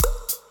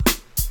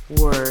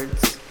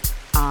Words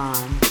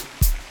on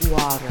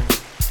Water.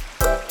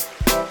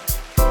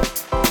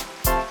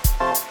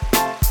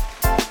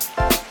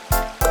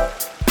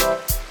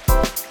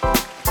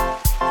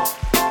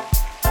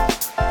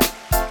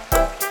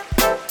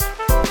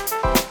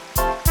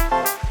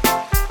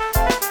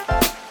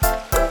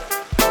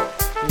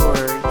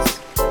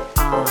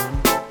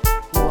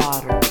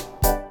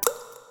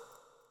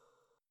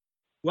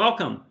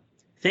 Welcome.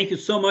 Thank you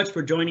so much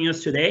for joining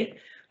us today.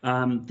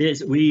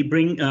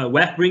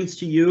 WEF brings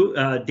to you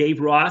Dave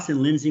Ross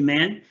and Lindsay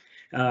Mann.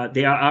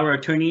 They are our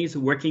attorneys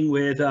working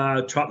with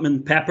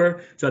Troutman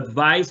Pepper to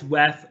advise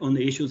WEF on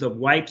the issues of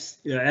wipes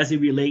as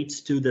it relates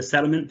to the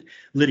settlement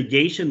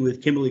litigation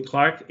with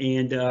Kimberly-Clark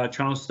and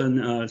Charleston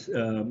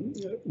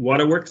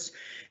Waterworks.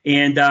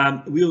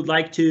 And we would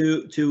like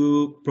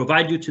to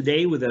provide you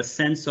today with a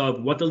sense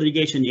of what the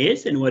litigation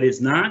is and what is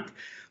not,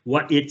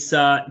 what its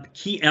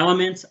key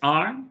elements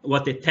are,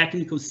 what the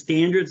technical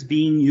standards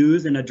being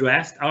used and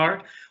addressed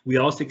are. We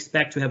also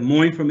expect to have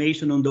more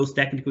information on those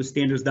technical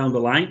standards down the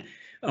line.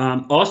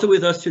 Also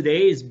with us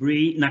today is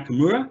Bree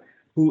Nakamura,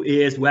 who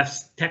is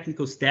WEF's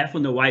technical staff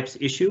on the wipes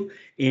issue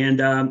and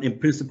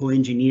principal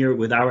engineer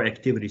with our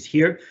activities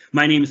here.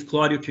 My name is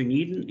Claudio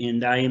Trinidad,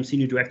 and I am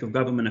Senior Director of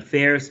Government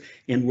Affairs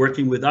and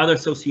working with other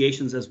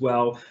associations as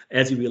well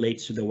as it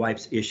relates to the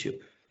wipes issue.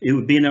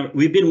 We've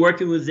been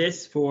working with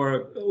this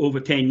for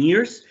over 10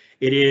 years.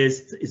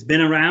 It's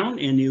been around,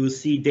 and you will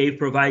see Dave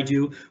provide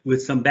you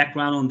with some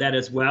background on that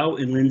as well,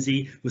 and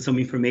Lindsay with some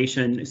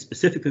information,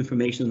 specific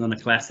information on the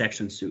class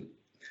action suit.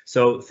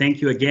 So thank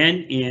you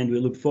again, and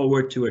we look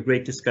forward to a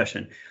great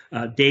discussion.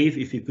 Dave,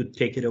 if you could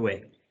take it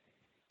away.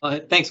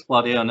 Thanks,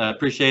 Claudio, and I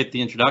appreciate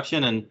the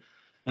introduction and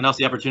also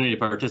the opportunity to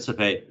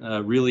participate.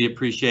 Really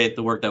appreciate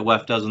the work that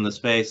WEF does in this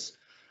space.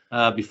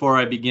 Before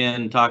I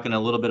begin talking a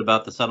little bit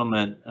about the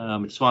settlement, I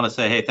just want to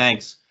say, hey,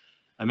 thanks.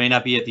 I may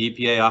not be at the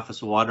EPA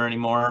Office of Water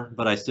anymore,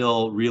 but I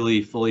still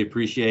really fully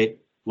appreciate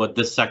what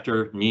this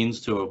sector means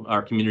to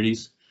our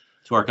communities,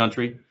 to our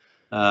country.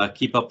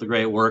 Keep up the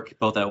great work,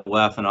 both at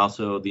WEF and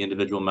also the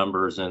individual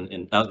members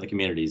and out in the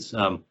communities.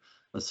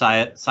 The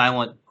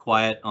silent,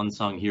 quiet,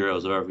 unsung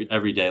heroes of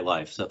everyday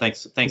life. So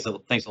thanks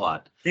a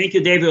lot. Thank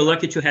you, Dave. We're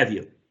lucky to have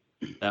you.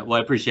 Well, I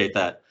appreciate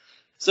that.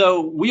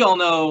 So we all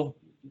know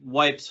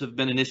wipes have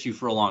been an issue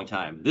for a long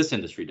time. This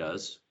industry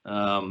does,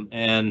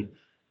 and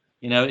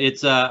you know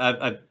it's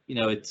a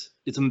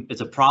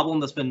problem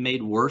that's been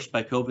made worse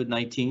by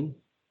COVID-19.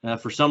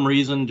 For some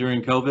reason,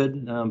 during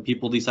COVID,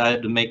 people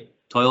decided to make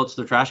toilets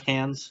their trash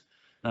cans.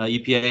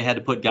 EPA had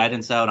to put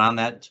guidance out on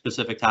that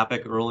specific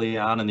topic early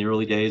on in the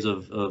early days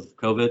of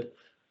COVID.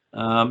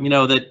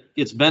 That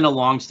it's been a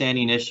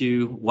long-standing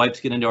issue. Wipes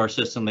get into our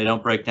system; they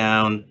don't break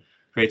down.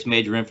 Creates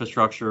major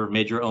infrastructure,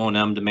 major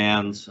O&M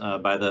demands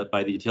by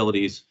the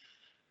utilities,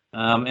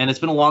 and it's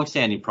been a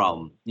long-standing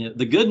problem.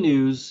 The good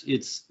news,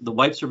 the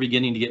wipes are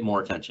beginning to get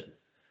more attention.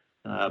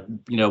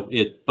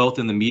 Both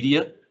in the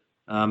media,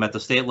 at the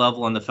state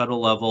level and the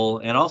federal level,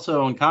 and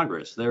also in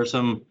Congress. There's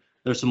some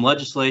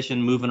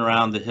legislation moving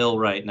around the Hill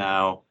right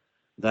now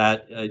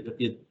that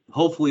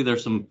hopefully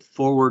there's some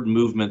forward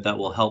movement that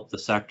will help the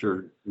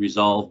sector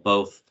resolve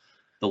both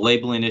the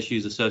labeling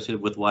issues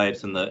associated with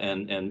wipes and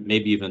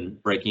maybe even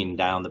breaking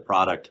down the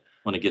product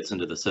when it gets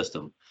into the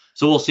system.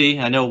 So we'll see.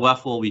 I know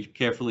WEF will be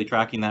carefully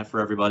tracking that for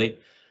everybody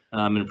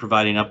and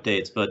providing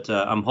updates, but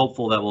I'm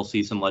hopeful that we'll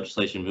see some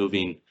legislation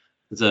moving.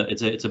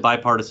 It's a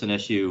bipartisan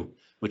issue,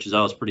 which is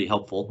always pretty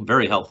helpful,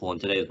 very helpful in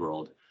today's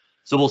world.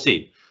 So we'll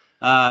see.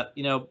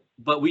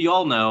 But we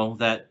all know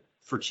that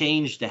for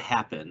change to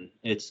happen,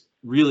 it's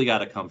really got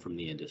to come from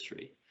the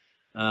industry.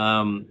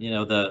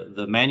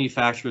 The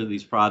manufacturer of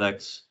these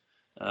products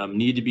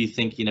need to be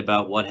thinking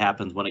about what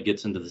happens when it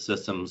gets into the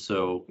system.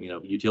 So,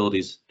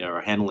 utilities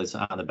are handling this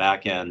on the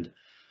back end.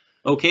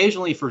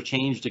 Occasionally, for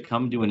change to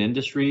come to an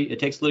industry, it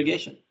takes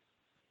litigation.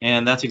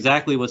 And that's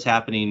exactly what's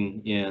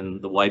happening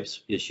in the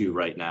wipes issue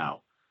right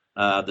now.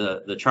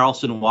 The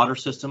Charleston Water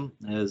System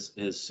has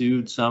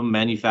sued some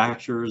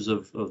manufacturers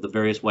of the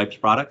various wipes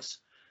products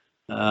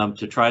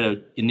to try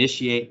to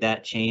initiate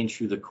that change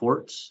through the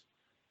courts.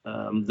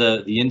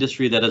 The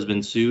industry that has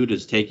been sued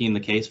is taking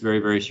the case very,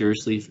 very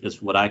seriously, is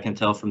what I can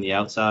tell from the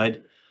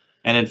outside.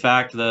 And in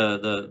fact,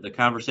 the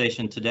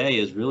conversation today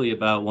is really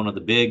about one of the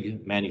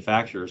big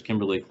manufacturers,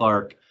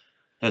 Kimberly-Clark,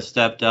 has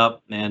stepped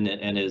up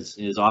and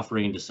is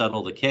offering to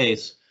settle the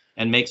case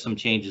and make some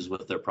changes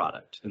with their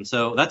product. And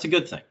so that's a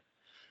good thing.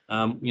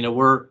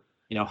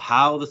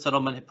 How the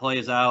settlement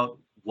plays out,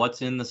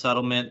 what's in the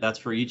settlement, that's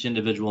for each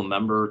individual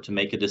member to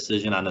make a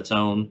decision on its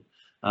own.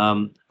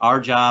 Our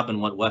job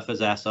and what WEF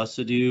has asked us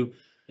to do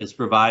is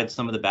provide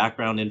some of the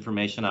background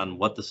information on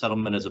what the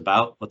settlement is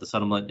about, what the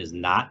settlement is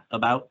not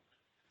about,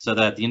 so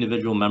that the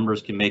individual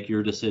members can make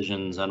your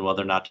decisions on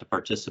whether or not to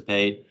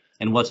participate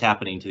and what's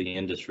happening to the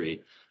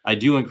industry. I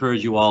do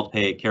encourage you all to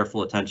pay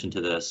careful attention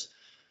to this.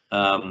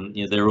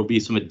 There will be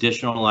some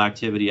additional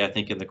activity, I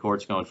think, in the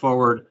courts going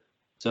forward.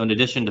 So in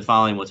addition to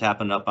following what's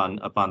happened up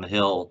on the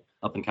Hill,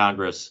 up in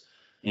Congress,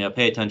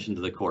 pay attention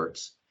to the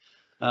courts.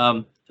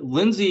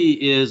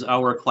 Lindsay is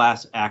our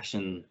class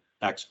action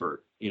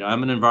expert.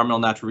 I'm an environmental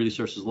natural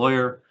resources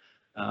lawyer.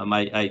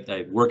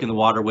 I work in the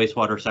water,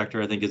 wastewater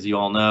sector, I think, as you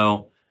all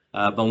know.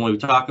 But when we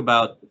talk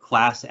about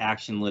class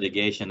action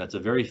litigation, that's a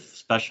very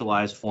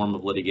specialized form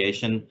of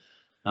litigation.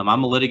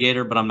 I'm a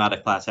litigator, but I'm not a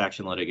class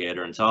action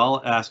litigator. And so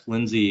I'll ask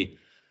Lindsay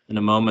in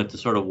a moment to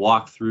sort of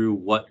walk through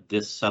what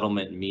this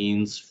settlement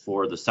means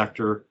for the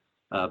sector,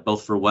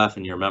 both for WEF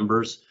and your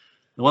members.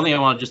 The one thing I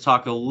want to just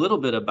talk a little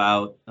bit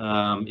about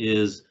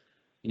is,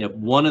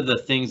 one of the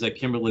things that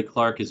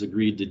Kimberly-Clark has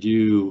agreed to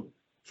do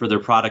for their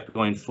product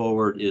going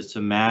forward is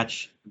to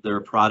match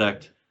their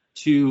product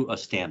to a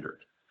standard.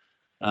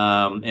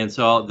 And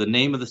so the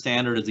name of the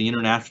standard is the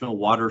International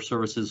Water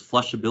Services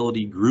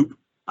Flushability Group,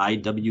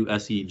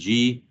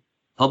 IWSEG,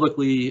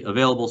 publicly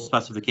available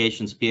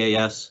specifications,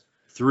 PAS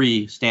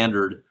 3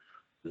 standard.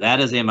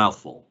 That is a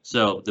mouthful.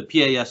 So the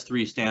PAS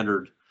 3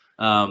 standard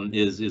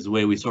is the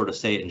way we sort of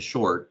say it in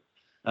short.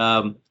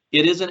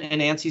 It isn't an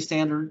ANSI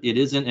standard. It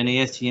isn't an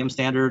ASTM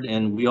standard,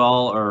 and we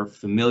all are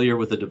familiar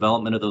with the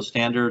development of those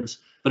standards.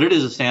 But it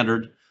is a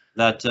standard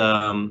that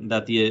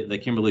the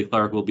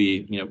Kimberly-Clark will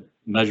be,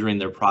 measuring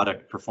their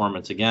product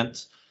performance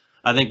against.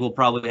 I think we'll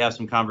probably have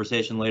some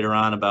conversation later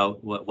on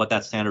about what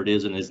that standard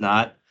is and is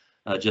not,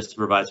 just to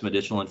provide some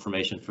additional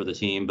information for the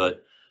team.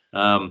 But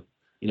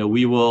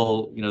we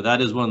will,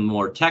 that is one of the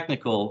more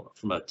technical,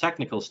 from a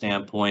technical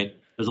standpoint.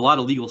 There's a lot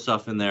of legal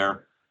stuff in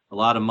there, a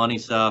lot of money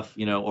stuff,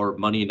 or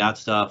money not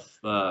stuff,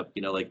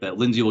 like that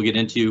Lindsay will get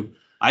into.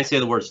 I say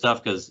the word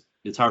stuff because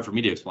it's hard for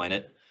me to explain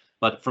it.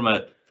 But from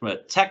a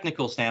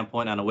technical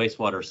standpoint on a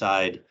wastewater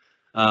side,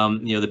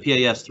 the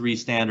PAS 3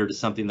 standard is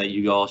something that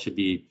you all should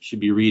be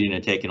reading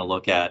and taking a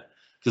look at,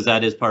 because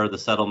that is part of the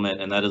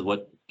settlement, and that is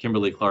what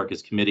Kimberly-Clark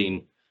is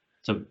committing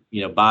to,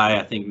 by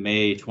I think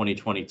May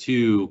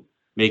 2022,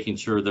 making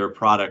sure their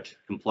product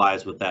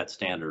complies with that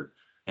standard.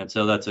 And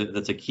so that's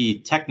a key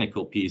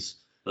technical piece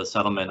of the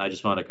settlement. I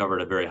just wanted to cover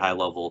it at a very high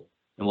level,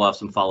 and we'll have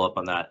some follow up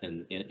on that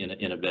in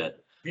a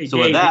bit. Hey, so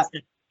Dave, with that,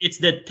 it's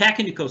the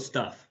technical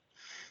stuff.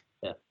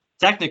 Yeah,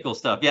 technical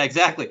stuff. Yeah,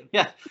 exactly.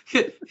 Yeah,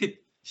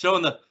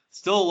 showing the.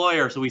 Still a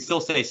lawyer, so we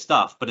still say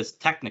stuff, but it's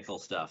technical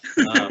stuff.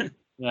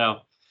 I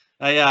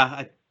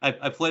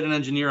played an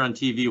engineer on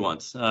TV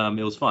once.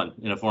 It was fun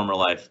in a former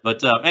life.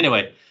 But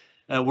anyway,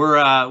 that's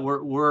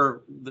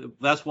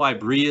why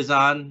Bree is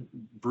on.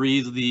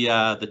 Bree's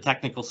the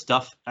technical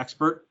stuff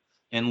expert,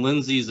 and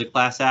Lindsay's the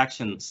class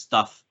action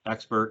stuff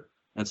expert.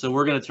 And so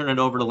we're going to turn it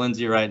over to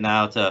Lindsay right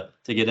now to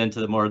get into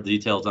the more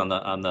details on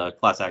the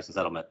class action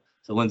settlement.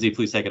 So Lindsay,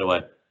 please take it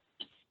away.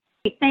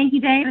 Thank you,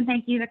 Dave, and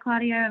thank you to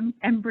Claudia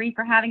and Bree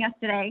for having us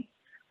today.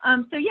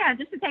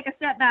 Just to take a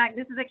step back,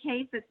 this is a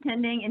case that's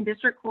pending in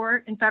district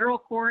court and federal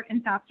court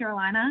in South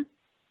Carolina.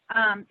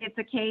 It's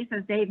a case,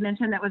 as Dave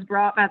mentioned, that was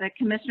brought by the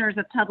Commissioners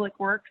of Public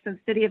Works of the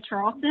City of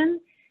Charleston.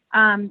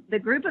 The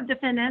group of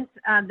defendants,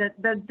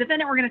 the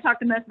defendant we're going to talk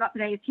the most about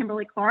today is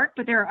Kimberly-Clark,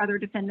 but there are other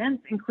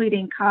defendants,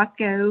 including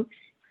Costco,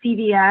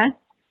 CVS,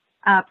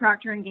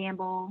 Procter &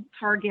 Gamble,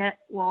 Target,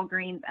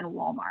 Walgreens, and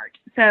Walmart.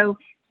 So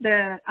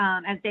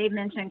as Dave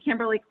mentioned,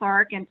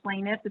 Kimberly-Clark and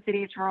plaintiff, the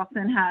City of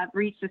Charleston, have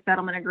reached a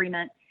settlement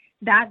agreement.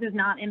 That does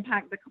not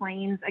impact the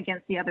claims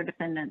against the other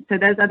defendants. So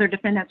those other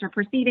defendants are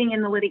proceeding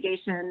in the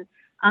litigation.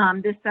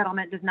 This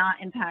settlement does not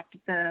impact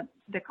the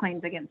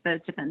claims against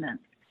those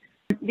defendants.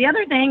 The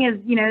other thing is,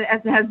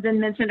 as has been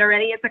mentioned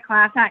already, it's a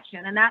class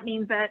action, and that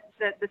means that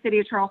the City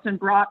of Charleston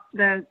brought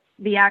the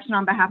action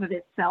on behalf of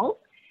itself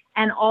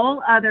and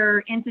all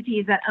other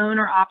entities that own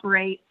or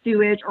operate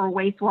sewage or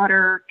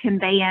wastewater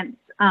conveyance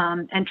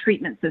and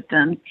treatment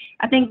systems.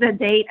 I think the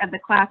date of the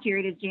class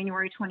period is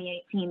January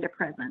 2018 to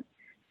present.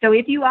 So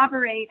if you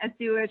operate a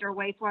sewage or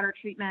wastewater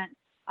treatment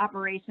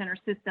operation or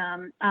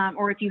system,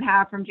 or if you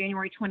have from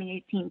January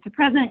 2018 to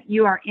present,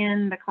 you are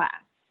in the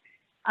class.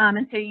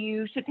 And so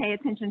you should pay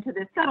attention to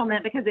this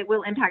settlement because it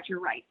will impact your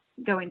rights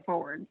going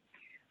forward.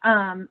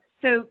 Most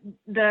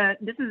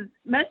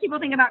people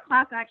think about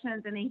class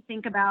actions and they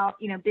think about,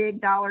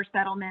 big dollar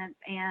settlements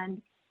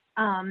and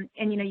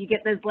you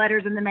get those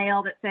letters in the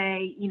mail that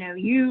say,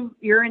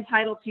 you're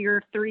entitled to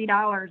your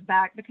 $3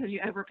 back because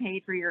you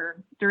overpaid for your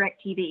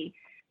DirecTV.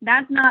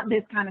 That's not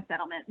this kind of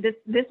settlement. This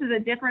is a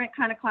different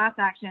kind of class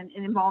action.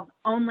 It involves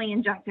only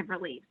injunctive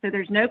relief. So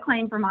there's no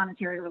claim for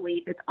monetary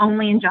relief. It's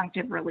only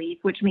injunctive relief,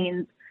 which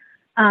means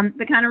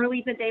the kind of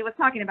relief that Dave was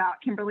talking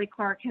about.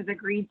 Kimberly-Clark has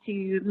agreed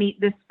to meet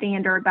this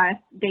standard by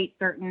a date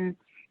certain.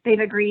 They've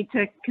agreed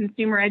to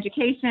consumer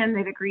education.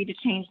 They've agreed to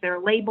change their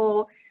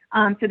label.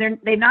 So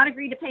they've not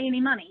agreed to pay any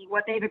money.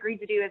 What they've agreed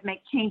to do is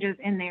make changes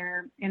in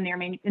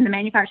the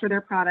manufacture of their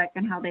product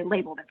and how they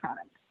label their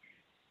product.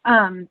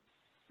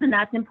 And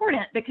that's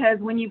important because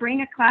when you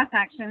bring a class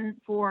action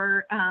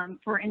for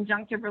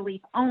injunctive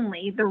relief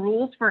only, the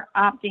rules for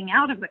opting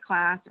out of the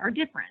class are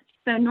different.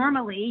 So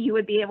normally you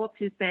would be able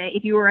to say,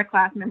 if you were a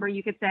class member,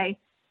 you could say,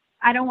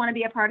 I don't want to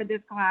be a part of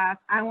this class.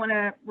 I want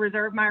to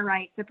reserve my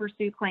right to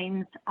pursue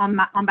claims on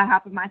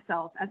behalf of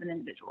myself as an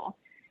individual.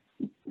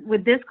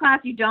 With this class,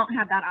 you don't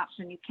have that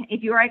option.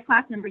 If you are a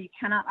class member, you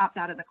cannot opt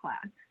out of the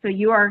class. So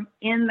you are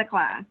in the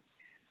class.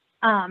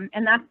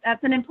 And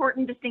that's an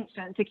important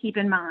distinction to keep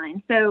in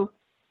mind. So,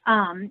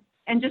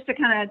 and just to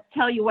kind of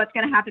tell you what's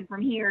going to happen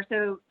from here.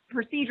 So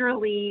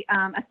procedurally,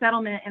 a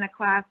settlement in a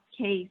class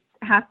case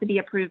has to be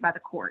approved by the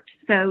court.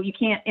 So you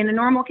can't, in a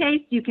normal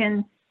case, you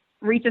can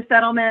reach a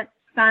settlement,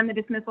 sign the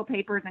dismissal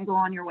papers, and go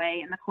on your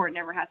way, and the court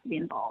never has to be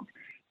involved.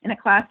 In a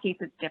class case,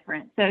 it's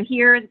different. So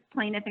here,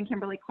 plaintiff and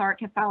Kimberly Clark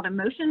have filed a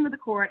motion with the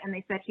court, and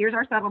they said, here's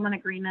our settlement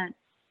agreement.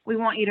 We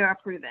want you to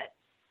approve it.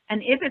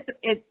 And if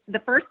it's the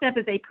first step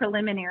is a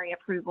preliminary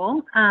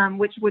approval,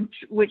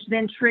 which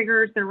then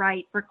triggers the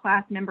right for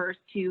class members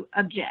to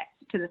object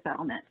to the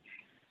settlement.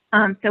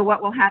 So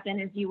what will happen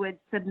is you would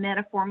submit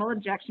a formal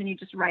objection. You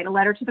just write a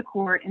letter to the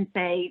court and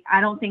say, I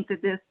don't think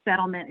that this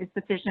settlement is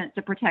sufficient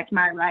to protect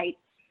my rights.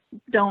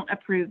 Don't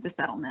approve the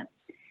settlement.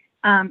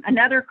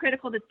 Another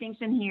critical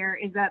distinction here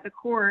is that the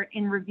court,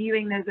 in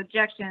reviewing those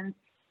objections,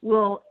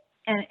 will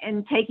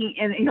and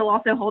he'll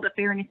also hold a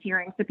fairness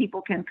hearing so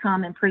people can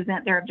come and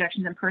present their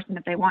objections in person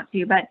if they want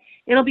to, but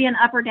it'll be an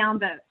up or down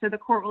vote. So the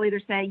court will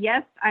either say,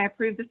 yes, I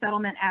approve the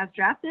settlement as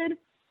drafted,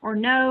 or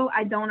no,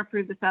 I don't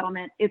approve the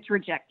settlement, it's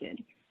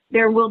rejected.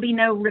 There will be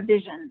no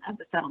revision of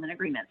the settlement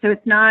agreement. So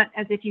it's not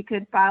as if you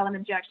could file an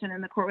objection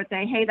and the court would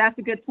say, hey, that's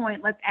a good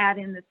point, let's add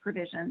in this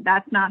provision.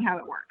 That's not how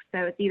it works.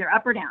 So it's either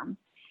up or down.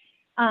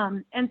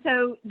 And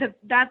so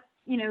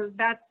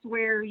that's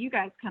where you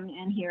guys come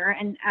in here.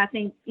 And I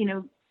think,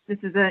 this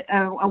is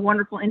a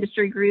wonderful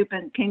industry group,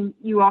 and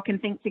you all can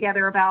think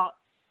together about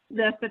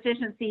the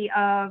sufficiency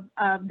of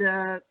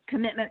the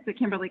commitments that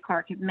Kimberly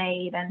Clark has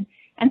made. And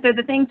so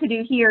the thing to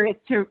do here is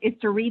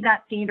to read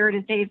that standard,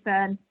 as Dave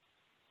said,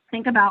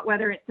 think about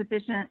whether it's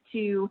sufficient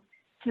to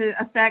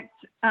affect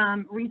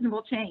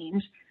reasonable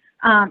change.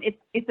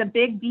 It's a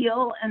big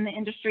deal in the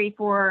industry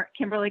for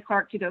Kimberly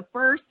Clark to go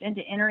first and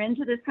to enter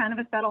into this kind of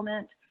a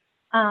settlement.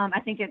 I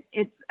think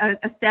it's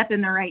a step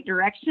in the right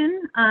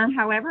direction.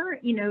 However,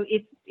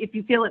 if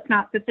you feel it's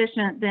not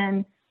sufficient,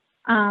 then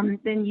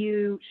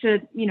you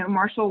should,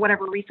 marshal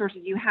whatever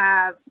resources you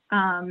have,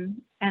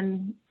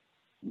 and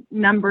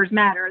numbers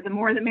matter. The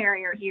more the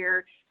merrier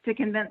here to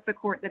convince the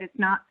court that it's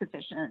not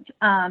sufficient.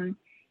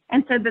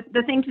 And so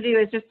the thing to do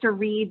is just to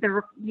read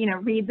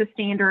the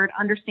standard,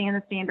 understand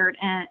the standard,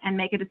 and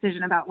make a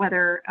decision about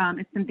whether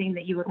it's something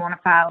that you would want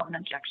to file an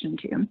objection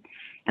to.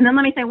 And then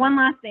let me say one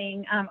last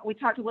thing. We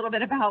talked a little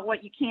bit about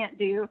what you can't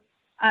do.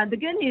 The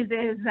good news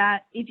is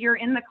that if you're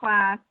in the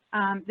class,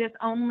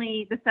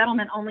 the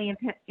settlement only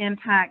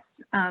impacts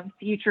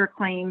future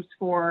claims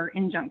for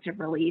injunctive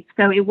relief.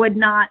 So it would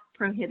not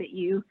prohibit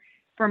you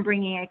from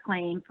bringing a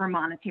claim for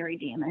monetary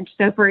damage.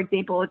 So for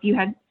example, if you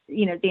had,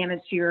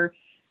 damage to your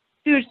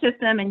sewage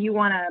system and you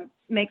want to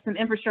make some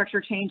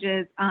infrastructure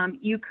changes,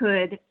 you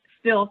could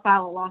still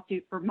file a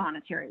lawsuit for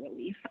monetary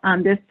relief.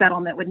 This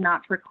settlement would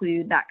not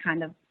preclude that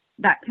kind of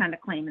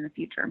claim in the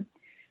future.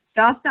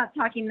 So I'll stop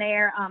talking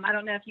there. I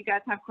don't know if you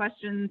guys have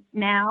questions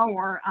now,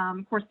 or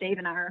of course Dave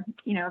and I are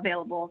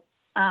available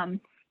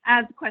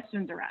as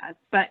questions arise.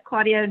 But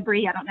Claudia and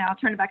Bree, I don't know. I'll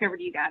turn it back over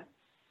to you guys.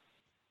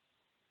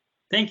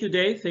 Thank you,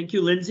 Dave. Thank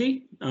you,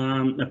 Lindsay.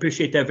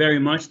 Appreciate that very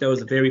much. That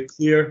was a very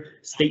clear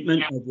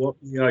statement of what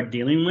we are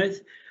dealing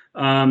with.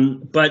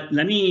 But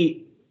let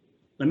me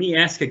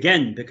ask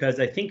again, because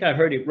I think I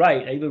heard it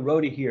right. I even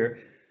wrote it here.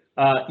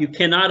 You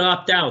cannot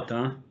opt out,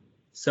 huh?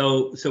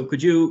 So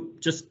could you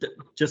just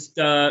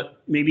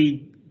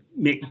maybe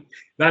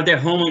drive that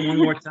home one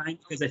more time,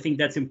 because I think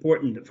that's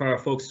important for our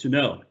folks to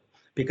know,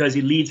 because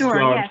it leads to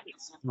our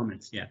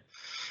comments. Yeah.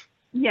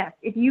 Yes,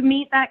 if you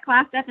meet that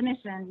class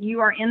definition, you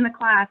are in the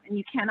class and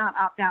you cannot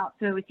opt out.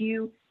 So if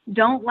you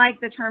don't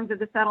like the terms of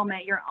the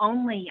settlement, your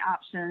only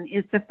option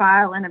is to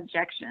file an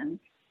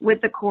objection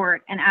with the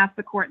court and ask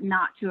the court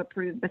not to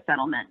approve the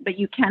settlement, but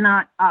you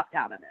cannot opt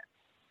out of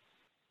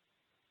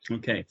it.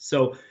 Okay,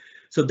 so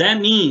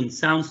that means,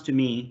 sounds to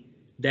me,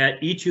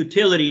 that each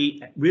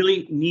utility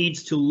really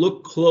needs to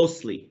look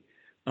closely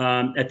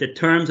at the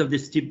terms of the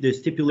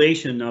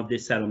stipulation of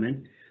this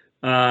settlement.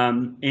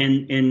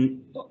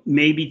 And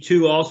maybe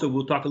too, also,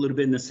 we'll talk a little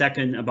bit in a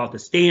second about the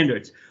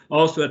standards,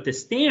 also at the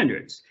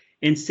standards,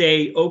 and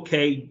say,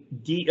 okay,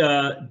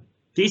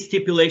 these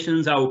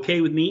stipulations are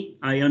okay with me.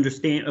 I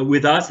understand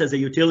with us as a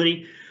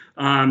utility.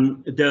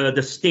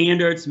 The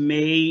standards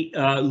may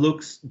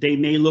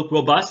look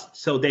robust,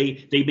 so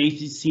they may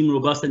seem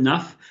robust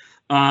enough.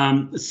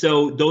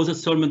 So those are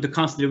sort of the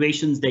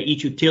considerations that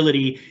each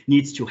utility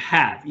needs to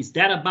have. Is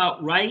that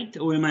about right,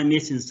 or am I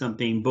missing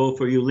something, both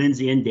for you,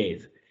 Lindsay and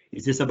Dave?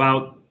 Is this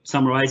about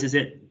summarizes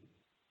it?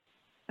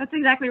 That's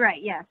exactly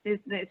right. Yes,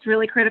 it's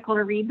really critical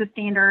to read the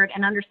standard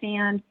and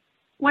understand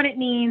what it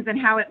means and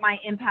how it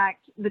might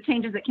impact the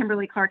changes that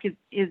Kimberly Clark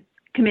is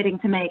committing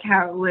to make,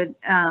 how it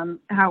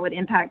would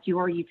impact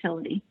your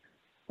utility.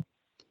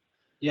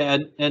 Yeah,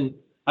 and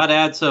I'd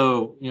add,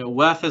 so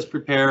WEF has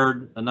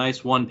prepared a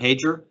nice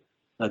one-pager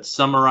that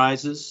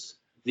summarizes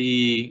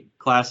the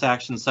class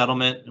action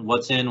settlement and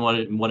what's in, what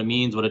it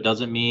means, what it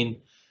doesn't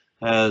mean,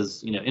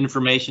 has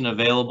information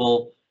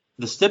available.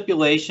 The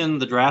stipulation,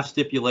 the draft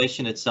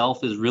stipulation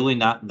itself, is really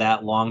not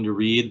that long to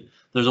read.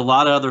 There's a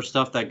lot of other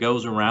stuff that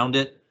goes around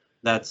it.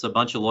 That's a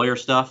bunch of lawyer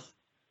stuff.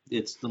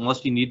 It's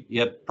unless you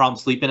have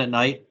problems sleeping at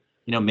night,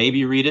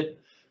 maybe read it.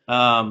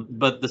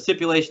 But the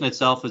stipulation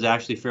itself is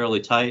actually fairly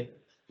tight.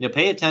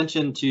 Pay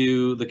attention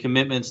to the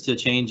commitments to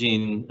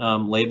changing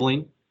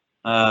labeling,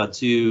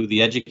 to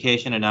the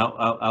education and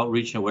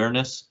outreach and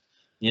awareness.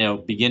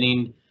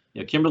 Beginning,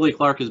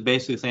 Kimberly-Clark is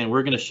basically saying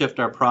we're going to shift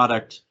our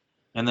product,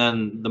 and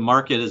then the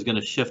market is going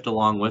to shift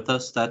along with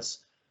us. That's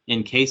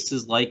in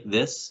cases like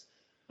this,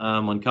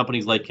 when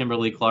companies like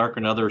Kimberly-Clark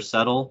and others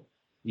settle,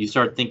 you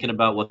start thinking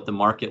about what the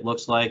market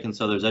looks like, and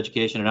so there's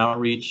education and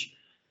outreach.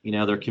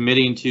 They're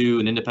committing to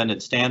an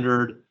independent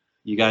standard.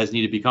 You guys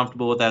need to be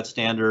comfortable with that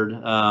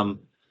standard.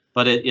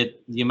 But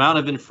the amount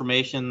of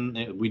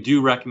information, we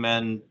do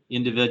recommend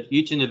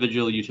each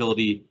individual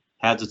utility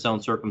has its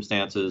own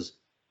circumstances.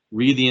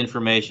 Read the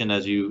information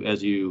as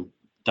you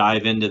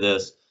dive into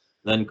this,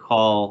 then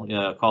call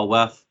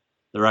WEF,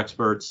 their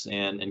experts,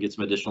 and get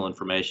some additional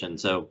information.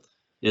 So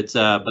it's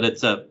not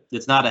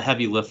a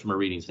heavy lift from a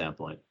reading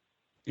standpoint.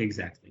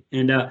 Exactly.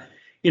 And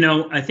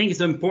I think it's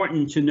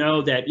important to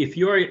know that if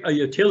you're a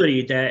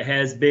utility that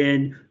has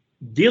been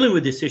dealing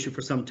with this issue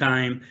for some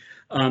time,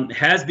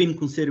 has been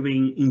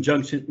considering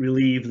injunction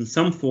relief in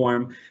some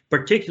form,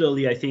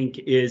 particularly, I think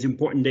is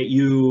important that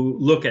you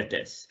look at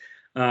this.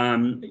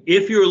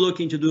 If you're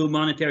looking to do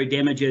monetary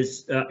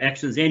damages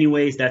actions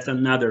anyways, that's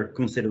another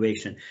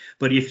consideration.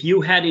 But if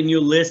you had in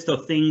your list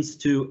of things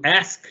to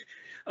ask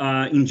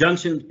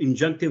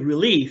injunctive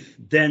relief,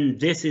 then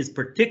this is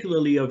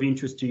particularly of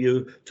interest to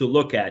you to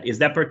look at. Is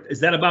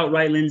that about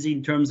right, Lindsay,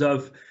 in terms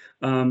of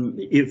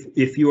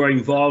if you are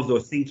involved or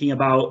thinking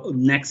about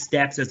next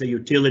steps as a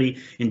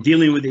utility in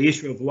dealing with the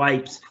issue of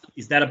wipes?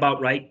 Is that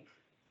about right?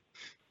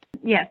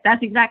 Yes,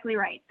 that's exactly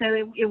right.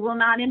 So it will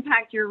not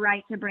impact your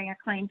right to bring a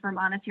claim for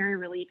monetary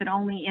relief. It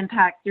only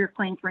impacts your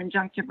claim for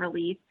injunctive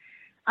relief.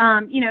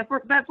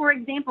 But for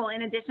example,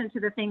 in addition to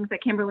the things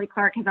that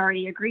Kimberly-Clark has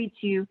already agreed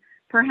to,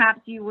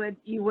 perhaps you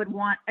would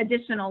want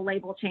additional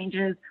label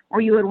changes, or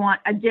you would want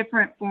a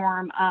different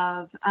form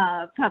of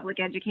public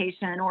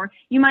education, or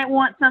you might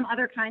want some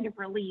other kind of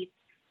relief.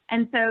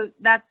 And so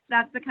that's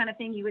the kind of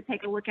thing you would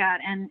take a look at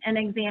and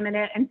examine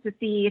it, and to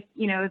see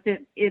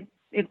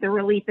if the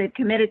relief they've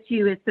committed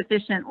to is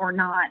sufficient or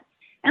not.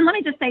 And let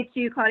me just say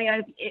too,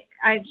 Claudia,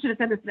 I should have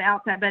said this at the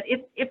outset, but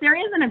if there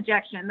is an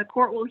objection, the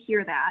court will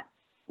hear that.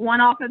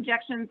 One-off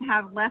objections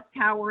have less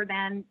power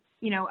than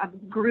a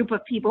group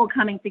of people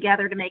coming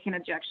together to make an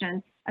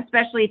objection,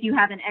 especially if you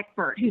have an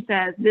expert who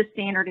says this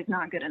standard is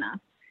not good enough.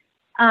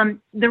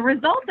 The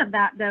result of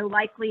that, though,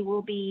 likely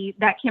will be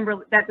that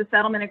the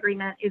settlement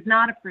agreement is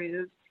not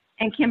approved,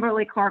 and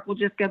Kimberly-Clark will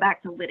just go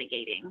back to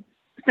litigating.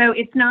 So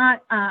it's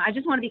not, I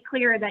just want to be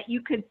clear that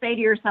you could say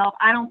to yourself,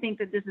 I don't think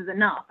that this is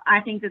enough. I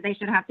think that they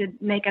should have to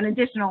make an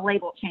additional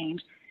label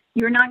change.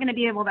 You're not going to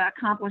be able to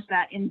accomplish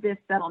that in this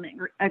settlement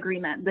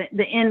agreement.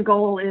 The end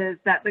goal is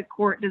that the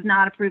court does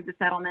not approve the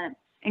settlement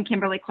and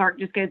Kimberly-Clark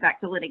just goes back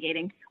to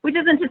litigating, which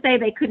isn't to say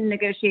they couldn't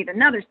negotiate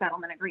another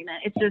settlement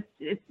agreement.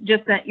 It's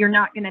just that you're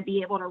not going to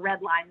be able to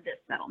redline this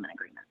settlement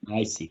agreement.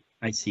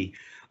 I see.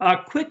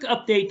 Quick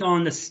update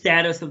on the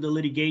status of the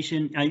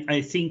litigation.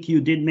 I think you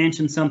did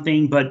mention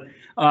something, but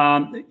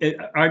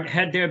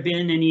had there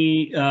been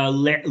any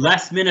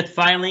last minute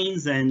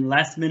filings and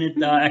last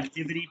minute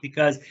activity?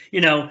 Because,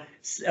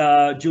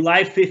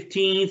 July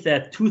 15th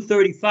at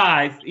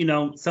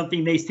 2:35,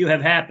 something may still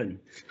have happened.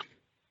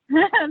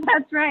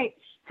 That's right.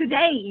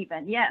 Today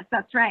even. Yes,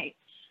 that's right.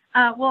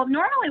 Well,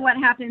 normally what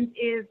happens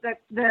is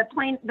the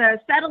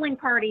settling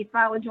parties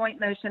file a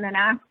joint motion and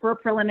ask for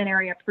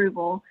preliminary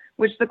approval,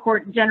 which the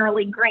court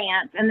generally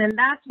grants, and then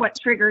that's what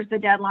triggers the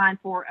deadline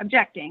for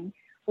objecting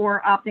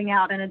or opting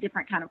out in a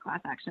different kind of class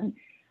action.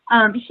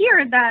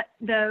 Here,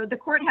 the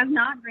court has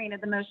not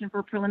granted the motion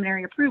for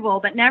preliminary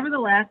approval, but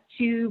nevertheless,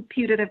 two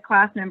putative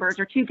class members,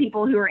 or two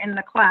people who are in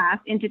the class,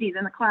 entities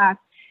in the class,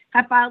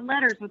 have filed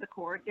letters with the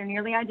court. They're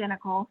nearly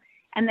identical.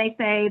 And they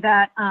say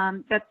that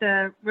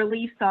the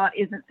relief sought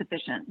isn't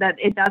sufficient, that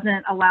it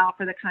doesn't allow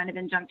for the kind of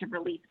injunctive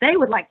relief they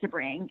would like to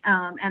bring,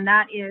 and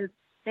that is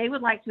they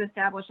would like to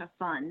establish a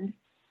fund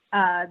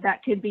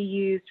that could be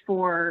used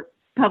for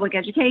public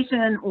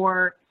education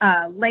or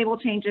label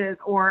changes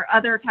or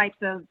other types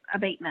of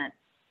abatement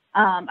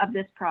of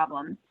this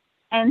problem.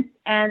 And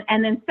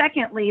then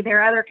secondly,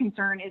 their other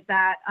concern is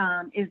that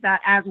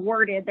as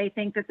worded, they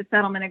think that the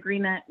settlement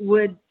agreement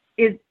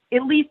is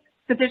at least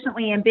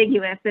sufficiently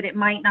ambiguous that it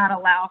might not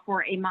allow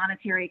for a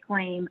monetary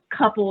claim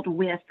coupled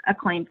with a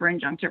claim for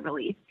injunctive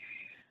relief.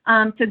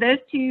 So those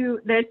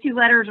two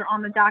letters are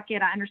on the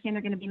docket. I understand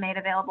they're going to be made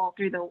available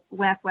through the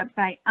WEF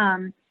website.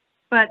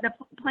 But the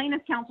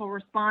plaintiff's counsel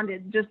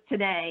responded just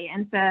today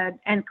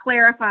and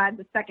clarified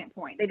the second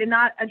point. They did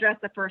not address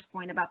the first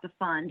point about the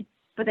fund,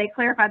 but they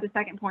clarified the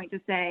second point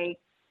to say,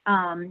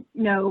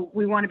 no,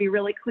 we want to be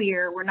really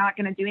clear. We're not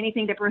going to do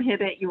anything to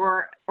prohibit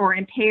or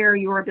impair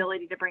your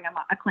ability to bring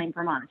a claim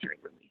for monetary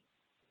relief.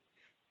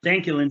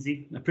 Thank you,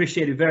 Lindsay. I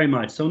appreciate it very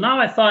much. So now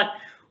I thought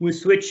we'd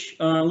switch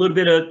a little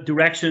bit of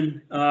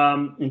direction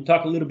and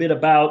talk a little bit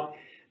about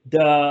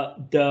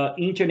the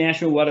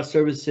International Water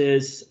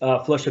Services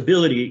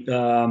flushability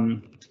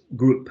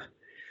group.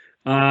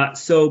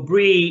 So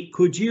Bree,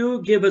 could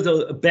you give us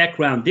a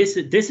background? This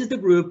is the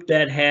group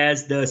that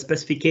has the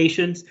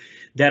specifications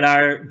that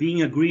are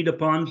being agreed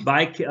upon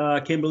by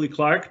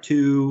Kimberly-Clark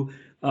to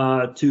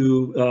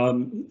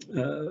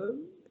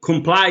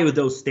comply with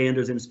those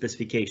standards and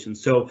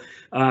specifications. So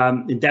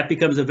that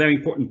becomes a very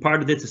important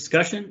part of this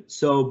discussion.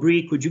 So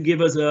Bree, could you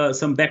give us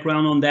some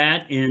background on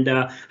that and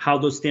how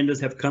those standards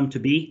have come to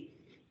be?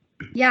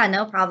 Yeah,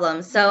 no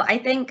problem. So I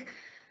think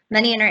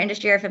many in our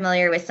industry are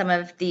familiar with some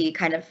of the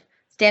kind of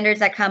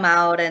standards that come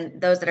out and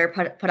those that are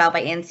put out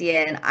by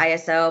ANSI and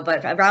ISO,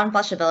 but around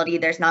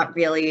flushability, there's not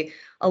really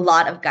a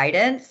lot of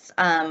guidance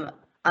on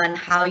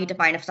how you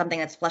define if something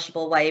that's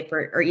flushable wipe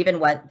or even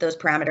what those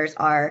parameters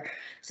are.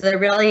 So there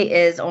really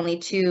is only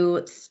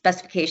two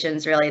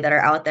specifications really that are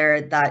out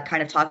there that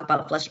kind of talk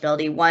about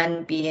flushability,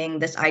 one being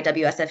this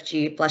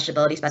IWSFG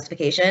flushability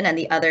specification and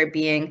the other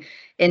being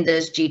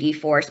INDA's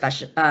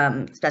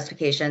GD4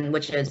 specification,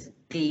 which is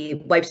the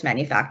wipes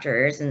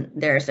manufacturers and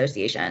their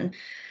association.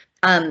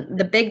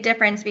 The big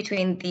difference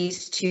between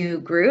these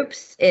two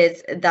groups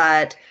is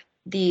that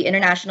the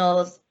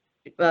international's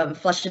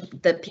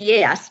the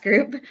PAS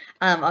group,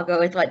 I'll go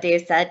with what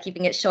Dave said,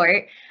 keeping it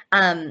short.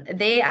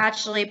 They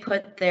actually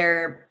put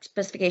their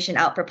specification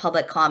out for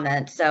public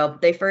comment. So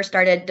they first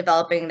started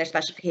developing their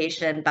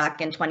specification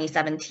back in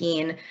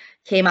 2017,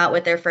 came out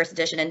with their first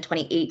edition in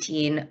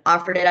 2018,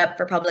 offered it up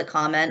for public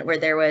comment where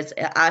there was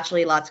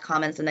actually lots of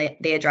comments and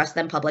they addressed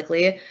them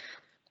publicly.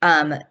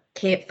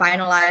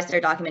 Finalized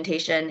their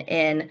documentation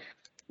in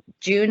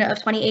June of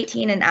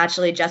 2018 and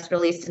actually just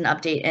released an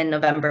update in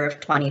November of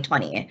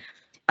 2020.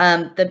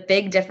 The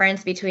big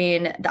difference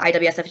between the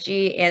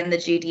IWSFG and the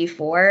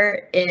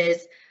GD4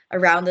 is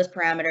around those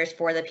parameters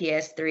for the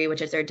PS3,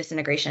 which is their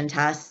disintegration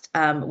test,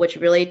 which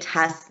really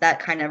tests that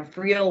kind of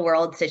real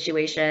world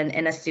situation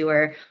in a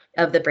sewer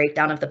of the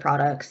breakdown of the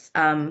products.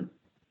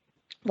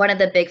 One of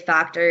the big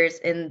factors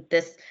in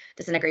this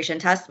disintegration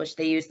test, which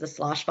they use the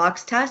slosh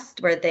box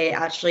test, where they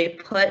actually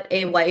put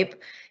a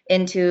wipe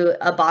into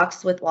a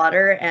box with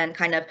water and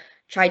kind of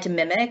try to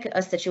mimic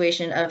a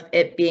situation of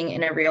it being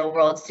in a real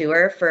world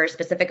sewer for a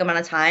specific amount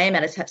of time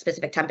at a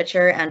specific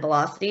temperature and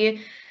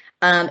velocity,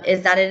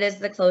 is that it is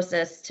the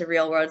closest to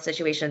real world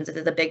situations. It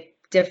is a big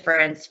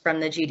difference from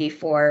the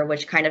GD4,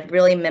 which kind of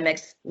really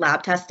mimics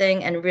lab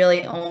testing and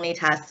really only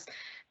tests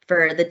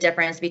for the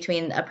difference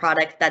between a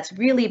product that's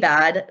really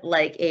bad,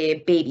 like a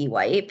baby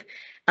wipe,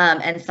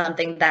 and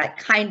something that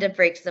kind of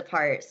breaks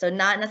apart. So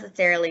not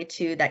necessarily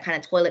to that kind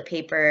of toilet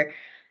paper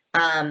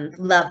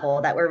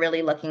level that we're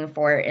really looking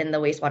for in the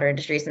wastewater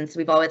industry, since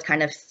we've always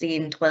kind of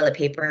seen toilet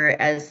paper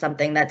as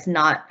something that's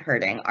not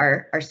hurting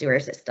our sewer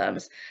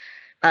systems.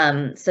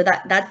 So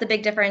that's the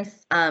big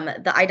difference.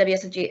 The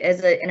IWSFG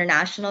is an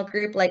international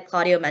group, like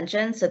Claudio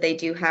mentioned, so they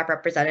do have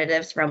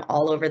representatives from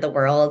all over the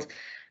world,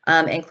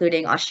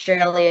 including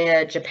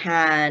Australia,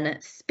 Japan,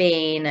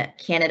 Spain,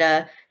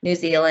 Canada, New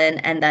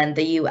Zealand, and then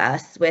the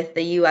US, with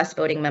the US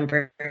voting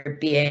member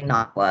being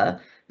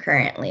NAWA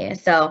currently.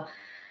 So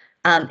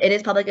it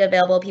is publicly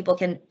available. People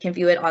can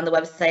view it on the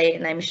website,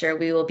 and I'm sure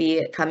we will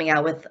be coming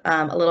out with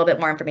a little bit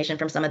more information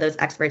from some of those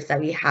experts that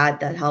we had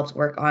that helped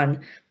work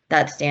on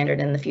that standard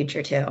in the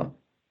future too.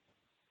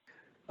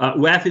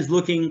 WEF is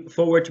looking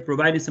forward to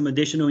providing some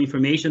additional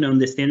information on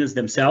the standards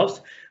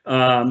themselves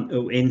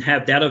and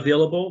have that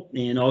available,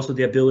 and also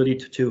the ability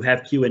to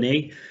have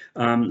Q&A.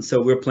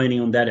 So we're planning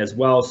on that as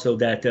well, so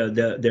that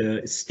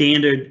the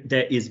standard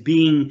that is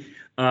being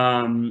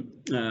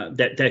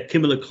that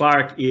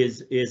Kimberly-Clark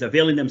is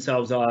availing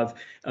themselves of,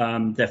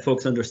 that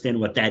folks understand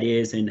what that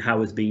is and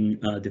how it's being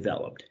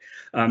developed.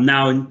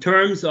 Now, in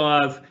terms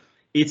of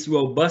its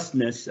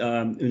robustness,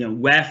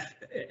 WEF,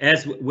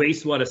 as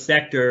wastewater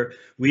sector,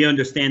 we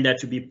understand that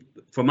to be,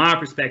 from our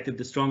perspective,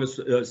 the strongest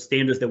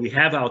standards that we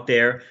have out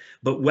there.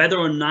 But whether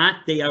or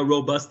not they are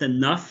robust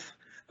enough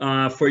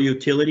for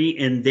utility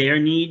and their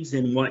needs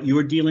and what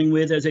you're dealing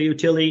with as a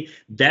utility,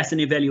 that's an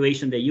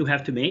evaluation that you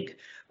have to make.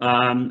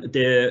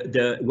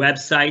 The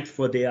website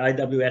for the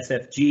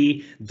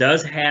IWSFG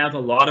does have a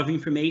lot of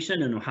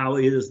information on how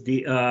is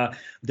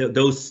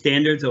those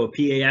standards or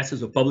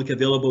PASs or public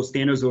available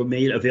standards were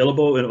made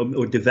available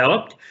or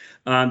developed.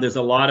 There's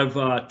a lot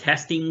of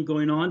testing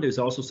going on. There's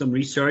also some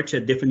research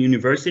at different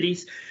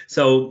universities.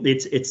 So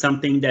it's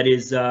something that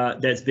is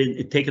that's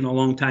been taken a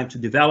long time to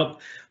develop.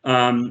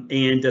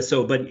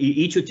 But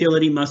each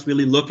utility must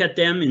really look at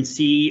them and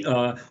see,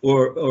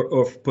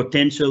 or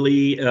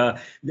potentially a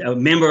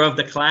member of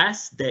the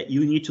class, that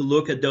you need to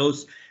look at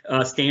those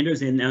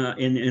standards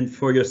and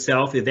for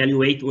yourself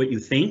evaluate what you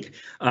think.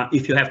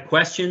 If you have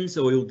questions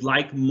or you'd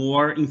like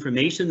more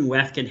information,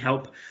 WEF can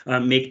help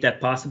make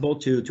that possible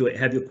to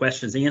have your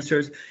questions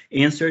answered.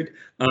 It's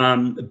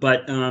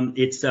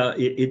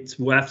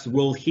WEF's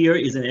role here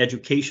is an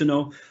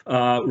educational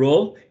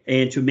role,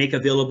 and to make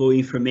available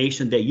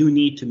information that you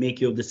need to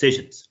make your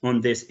decisions on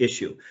this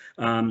issue.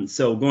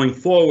 So going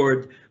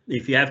forward,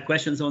 if you have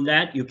questions on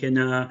that, you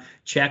can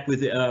check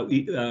with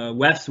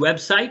WEF's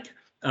website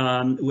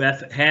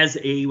WEF has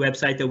a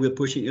website that we're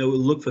pushing. We'll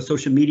look for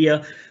social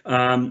media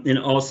and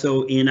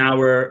also in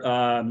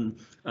our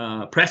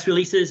press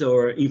releases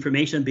or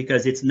information,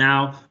 because it's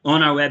now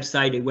on our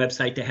website, a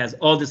website that has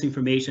all this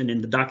information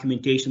and the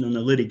documentation on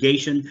the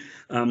litigation.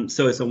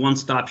 So it's a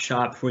one-stop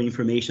shop for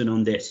information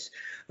on this.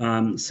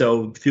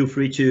 So feel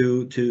free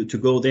to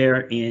go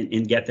there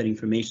and get that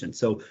information.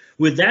 So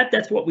with that,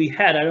 that's what we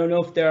had. I don't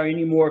know if there are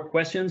any more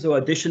questions or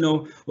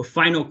additional or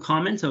final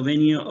comments of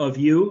any of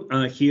you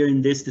here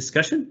in this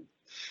discussion.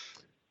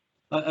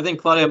 I think,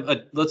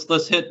 Claudia,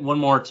 let's hit one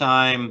more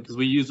time, because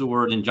we use the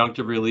word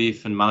injunctive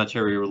relief and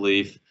monetary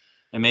relief,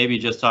 and maybe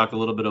just talk a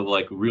little bit of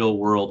like real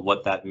world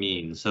what that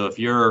means. So if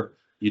you're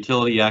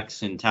utility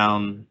X in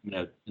town,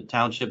 a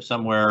township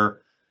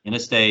somewhere in a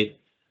state,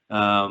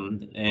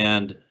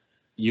 and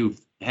you've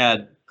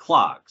had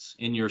clogs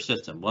in your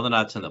system, whether or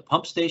not it's in the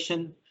pump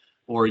station,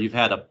 or you've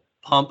had a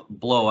pump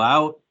blow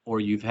out, or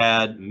you've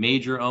had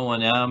major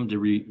O&M to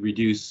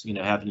reduce,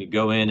 having to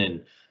go in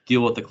and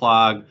deal with the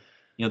clog.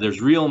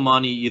 There's real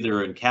money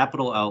either in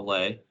capital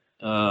outlay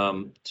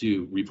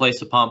to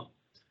replace a pump,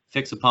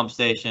 fix a pump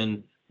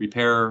station,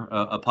 repair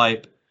a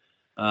pipe,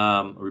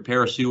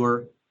 repair a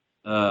sewer,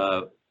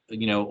 or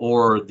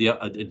the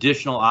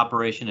additional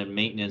operation and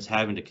maintenance,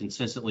 having to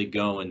consistently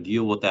go and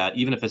deal with that.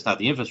 Even if it's not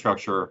the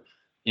infrastructure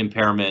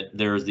impairment,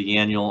 there's the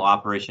annual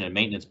operation and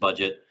maintenance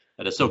budget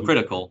that is so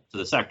critical to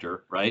the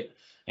sector, right?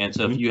 And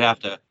so if you have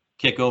to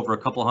kick over a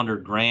couple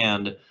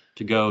 $100,000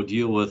 to go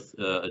deal with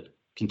a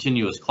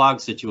continuous clog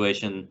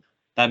situation,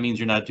 that means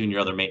you're not doing your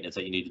other maintenance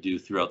that you need to do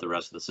throughout the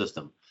rest of the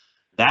system.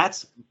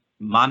 That's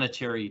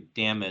monetary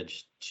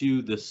damage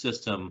to the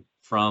system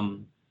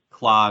from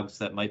clogs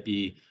that might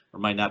be or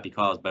might not be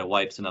caused by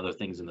wipes and other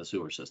things in the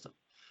sewer system.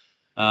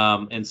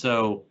 And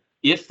so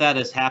if that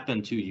has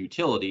happened to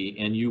utility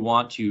and you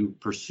want to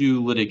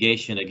pursue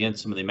litigation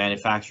against some of the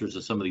manufacturers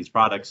of some of these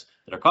products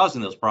that are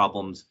causing those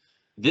problems,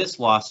 this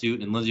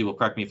lawsuit, and Lindsay will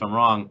correct me if I'm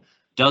wrong,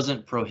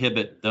 doesn't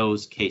prohibit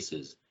those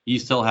cases. You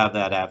still have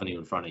that avenue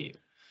in front of you.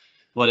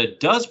 What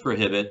it does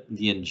prohibit,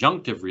 the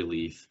injunctive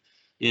relief,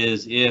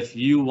 is if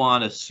you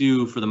want to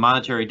sue for the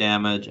monetary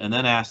damage and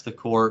then ask the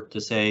court to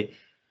say,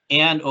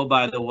 and oh,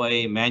 by the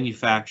way,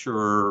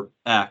 manufacturer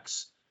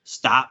X,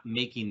 stop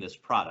making this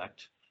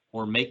product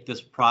or make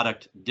this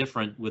product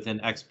different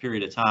within X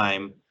period of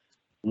time,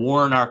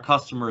 warn our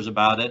customers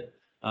about it.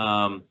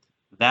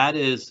 That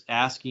is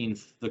asking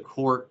the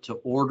court to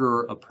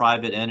order a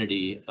private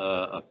entity,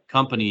 a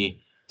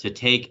company, to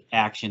take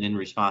action in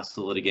response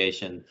to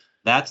litigation.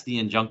 That's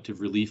the injunctive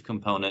relief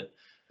component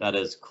that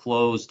is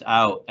closed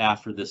out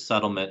after this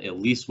settlement, at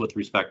least with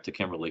respect to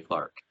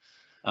Kimberly-Clark.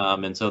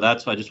 And so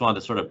that's why I just wanted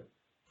to sort of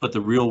put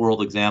the real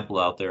world example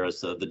out there as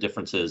the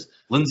differences.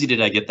 Lindsay,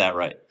 did I get that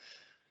right?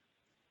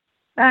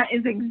 That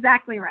is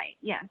exactly right.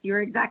 Yes,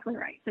 you're exactly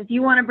right. So if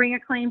you want to bring a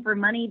claim for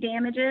money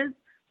damages,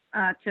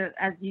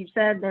 as you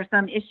said, there's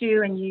some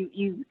issue and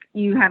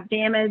you have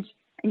damage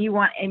and you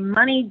want a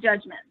money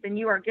judgment, then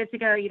you are good to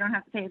go. You don't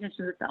have to pay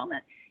attention to the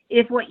settlement.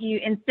 If what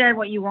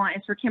you want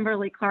is for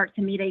Kimberly-Clark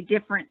to meet a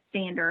different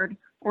standard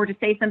or to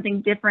say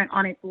something different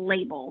on its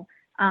label,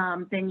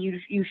 then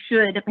you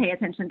should pay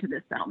attention to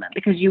this settlement,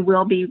 because you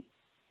will be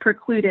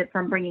precluded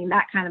from bringing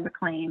that kind of a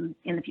claim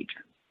in the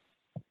future.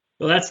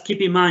 Well, let's keep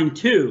in mind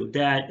too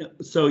that,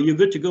 so you're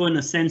good to go in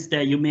the sense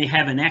that you may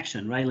have an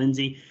action, right,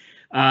 Lindsay?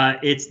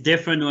 It's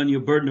different on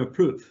your burden of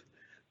proof.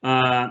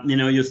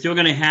 You're still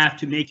going to have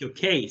to make your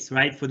case,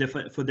 right, for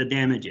the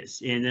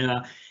damages, and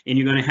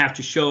you're going to have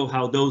to show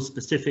how those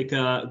specific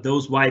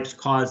those wipes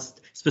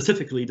caused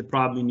specifically the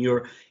problem in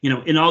your,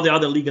 in all the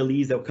other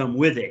legalese that come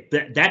with it.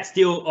 That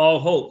still all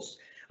holds.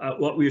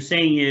 What we're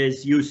saying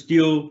is you're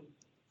still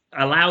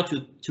allowed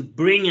to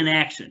bring an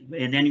action,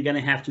 and then you're going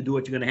to have to do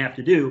what you're going to have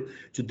to do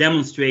to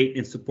demonstrate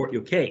and support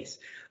your case.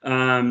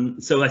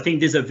 So I think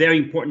these are very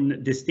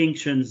important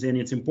distinctions, and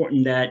it's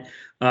important that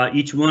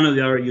each one of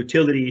our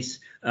utilities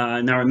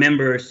and our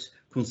members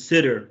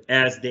consider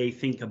as they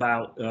think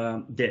about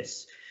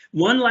this.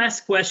 One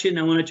last question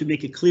I wanted to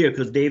make it clear,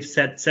 because Dave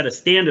set a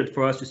standard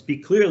for us to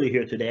speak clearly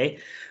here today,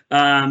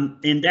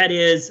 and that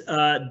is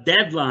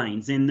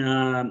deadlines.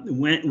 And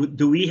when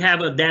do we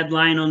have a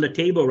deadline on the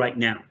table right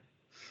now,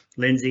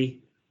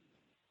 Lindsay?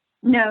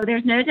 No,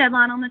 there's no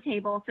deadline on the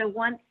table. So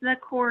once the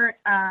court,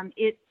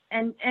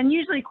 and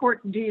usually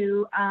courts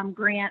do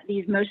grant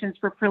these motions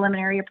for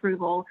preliminary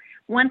approval.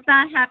 Once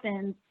that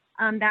happens,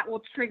 that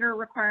will trigger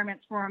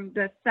requirements from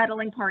the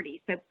settling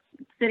parties. So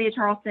City of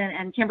Charleston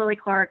and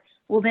Kimberly-Clark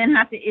will then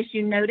have to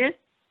issue notice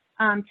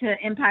to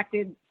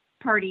impacted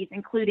parties,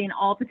 including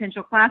all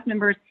potential class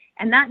members.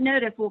 And that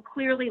notice will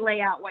clearly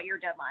lay out what your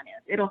deadline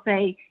is. It'll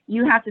say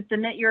you have to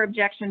submit your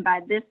objection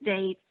by this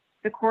date.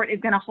 The court is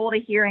going to hold a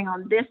hearing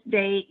on this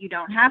date. You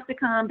don't have to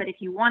come, but if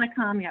you want to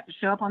come, you have to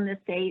show up on this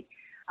date.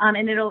 And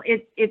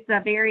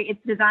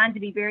it's designed to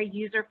be very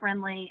user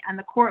friendly, and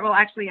the court will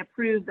actually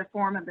approve the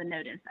form of the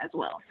notice as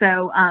well.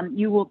 So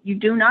you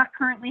do not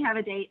currently have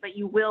a date, but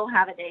you will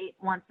have a date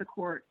once the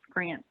court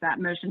grants that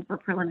motion for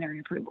preliminary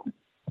approval.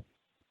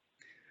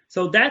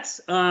 So that's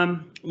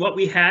what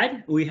we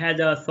had. We had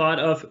thought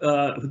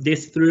of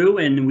this through,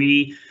 and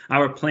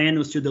our plan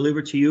was to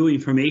deliver to you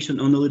information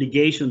on the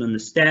litigation, on the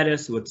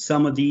status, what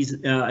some of these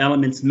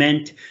elements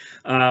meant,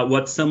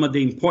 what some of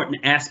the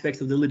important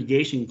aspects of the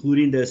litigation,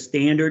 including the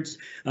standards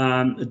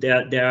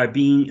that are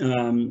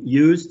being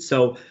used.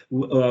 So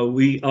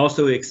we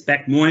also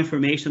expect more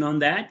information on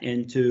that,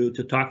 and to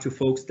talk to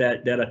folks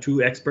that are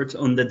true experts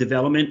on the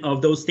development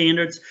of those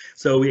standards.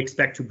 So we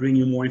expect to bring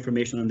you more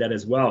information on that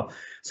as well.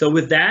 So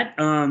with that,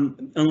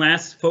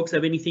 unless folks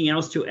have anything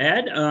else to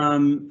add,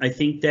 I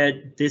think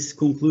that this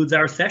concludes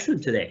our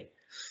session today.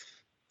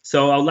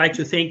 So I'd like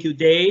to thank you,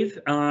 Dave,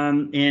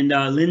 and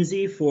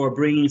Lindsay, for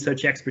bringing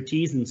such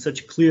expertise in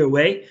such a clear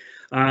way.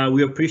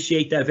 We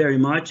appreciate that very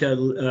much.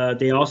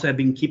 They also have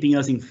been keeping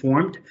us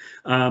informed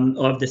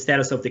of the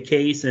status of the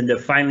case and the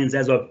filings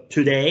as of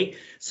today.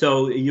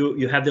 So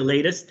you have the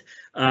latest.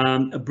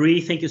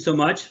 Bree, thank you so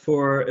much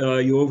for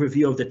your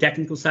overview of the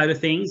technical side of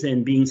things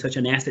and being such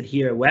an asset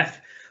here at WEF.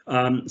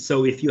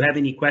 So if you have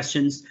any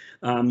questions,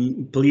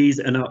 please,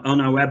 on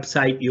our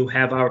website, you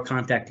have our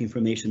contact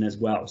information as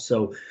well.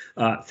 So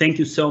thank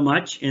you so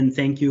much, and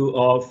thank you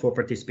all for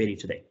participating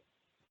today.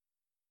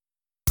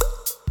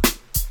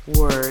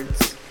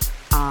 Words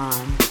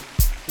on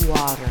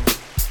water.